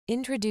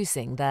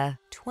Introducing the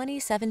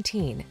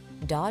 2017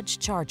 Dodge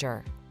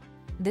Charger.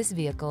 This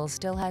vehicle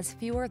still has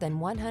fewer than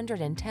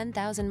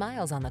 110,000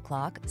 miles on the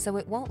clock, so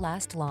it won't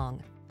last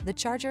long. The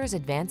Charger's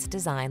advanced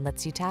design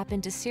lets you tap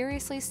into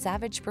seriously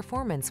savage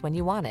performance when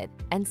you want it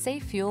and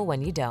save fuel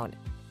when you don't.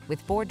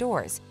 With 4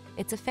 doors,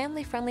 it's a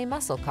family-friendly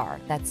muscle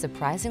car that's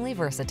surprisingly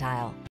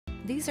versatile.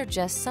 These are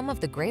just some of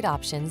the great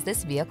options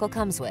this vehicle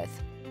comes with: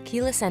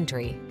 keyless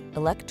entry,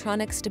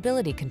 electronic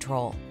stability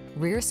control,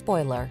 rear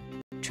spoiler,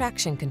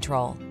 traction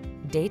control,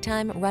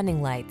 daytime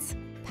running lights,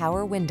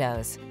 power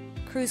windows,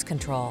 cruise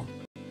control,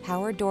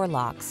 power door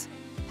locks,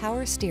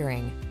 power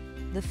steering,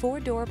 the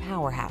 4-door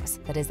powerhouse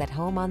that is at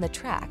home on the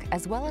track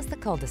as well as the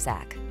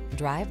cul-de-sac.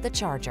 Drive the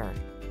Charger.